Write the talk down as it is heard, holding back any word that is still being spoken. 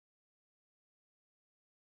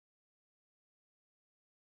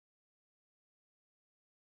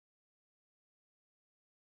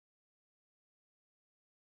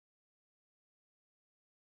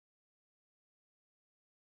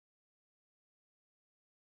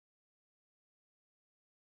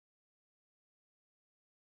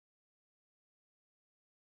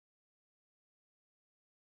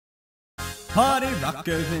Party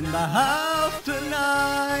rockers in the house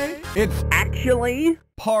tonight. It's actually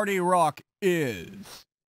Party Rock is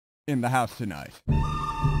in the house tonight.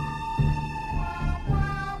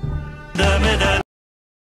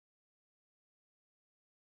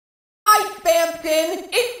 Hi, Spamton!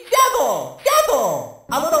 It's Devil!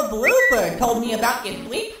 A little blooper told me about your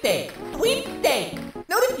sweepstakes.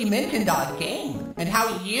 Noticed you mentioned our game, and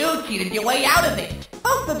how you cheated your way out of it.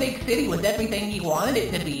 Hope the big city was everything you wanted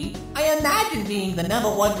it to be. I imagine being the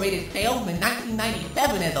 #1 rated salesman in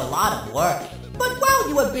 1997 is a lot of work. But while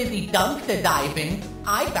you were busy dumpster diving,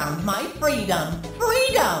 I found my freedom.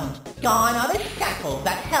 Gone are the shackles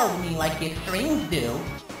that held me like your strings do.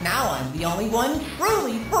 Now I'm the only one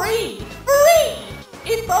truly free!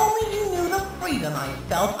 If only you knew the freedom I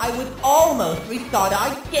felt, I would almost restart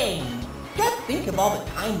our game. Just think of all the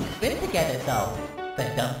time we spent together though. The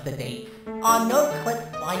dumpster dates, our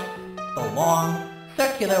no-clip flights, the long,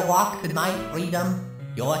 circular walks in my freedom,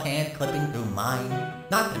 your hand clipping through mine,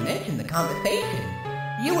 not to mention the conversation.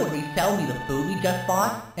 You would resell me the food we just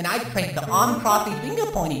bought, and I'd crank the arm-crossing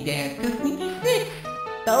finger-pointy dance to Sneaky Six.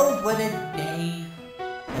 Those were the days.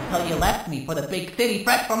 Until you left me for the big city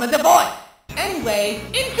fresh from a divorce. Anyway,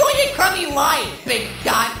 enjoy your crummy life, big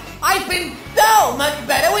shot. I've been so much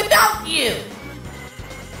better without you.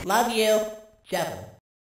 Love you, Devil.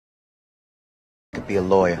 Could be a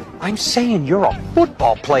lawyer. I'm saying you're a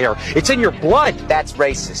football player. It's in your blood. That's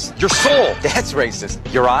racist. Your soul. That's racist.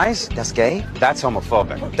 Your eyes. That's gay. That's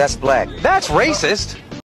homophobic. That's black. That's racist.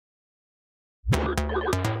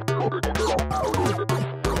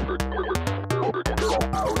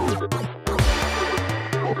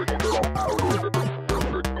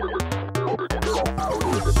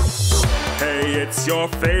 Hey, it's your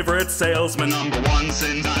favorite salesman, #1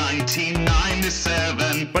 since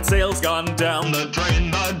 1997. But sales gone down the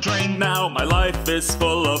drain, now my life is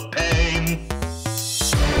full of pain.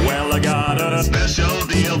 Well, I got a special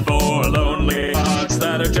deal for lonely hearts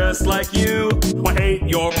that are just like you. I hate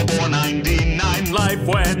your $4.99 life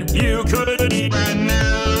when you could be brand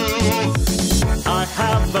new. I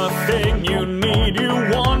have the thing you need, you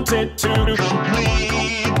want it to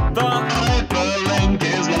complete. The hyperlink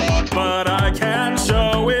is locked, but I can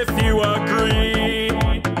show if you agree.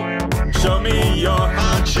 Show me your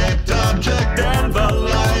heart-shaped object and the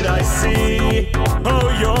light I see. Oh,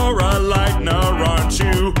 you're a lightener, aren't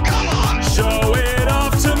you? Come on, show it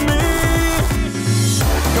off to me.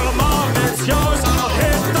 Come on, it's yours, I'll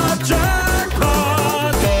hit the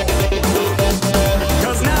jackpot.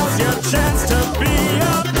 'Cause now's your chance to be a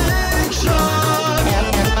big shot.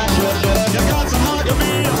 You got some heart to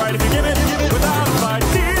be alright if you give it without a fight.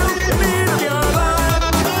 Deal the need of your life.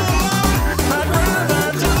 I'd rather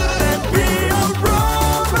die than be a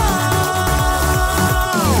robot.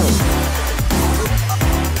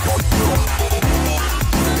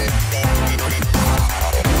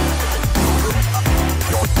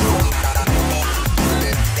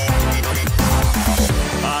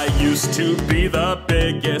 I used to be the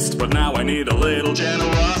biggest, but now I need a little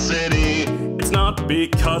generosity. It's not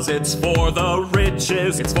because it's for the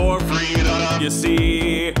riches, it's for freedom, you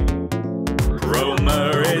see.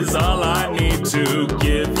 Romer is all I need to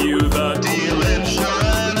give you the deal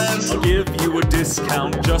insurance. I'll give you a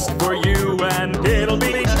discount just for you, and it'll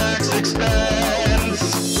be tax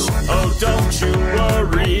expense. Oh, don't you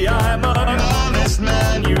worry, I'm an honest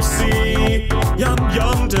man, you see.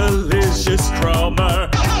 Yum, delicious Romer.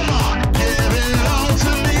 Come on, give it all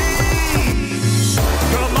to me.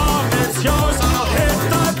 Come on, it's yours, I'll hit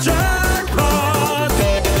the jackpot.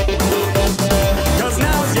 'Cause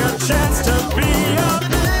now's your chance to be a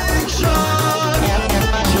big shot.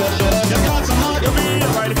 You got some heart to be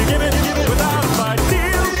alright if you give it without a fight.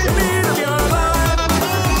 Deal the need of your life.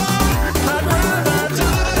 I'd rather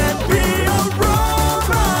die than be a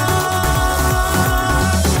robot.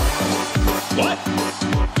 What?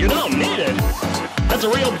 You don't need it? That's a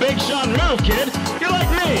real big shot move, kid. You're like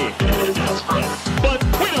me. But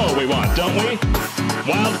we know what we want, don't we?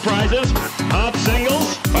 Wild prizes, hot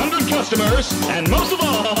singles, 100 customers, and most of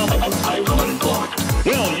all,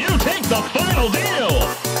 will you take the final deal?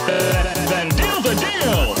 Then deal's a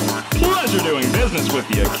deal. Pleasure doing business with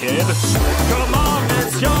you, kid. Come on,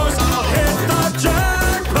 it's yours, I'll hit the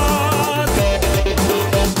jackpot.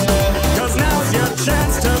 'Cause now's your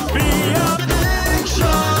chance to be a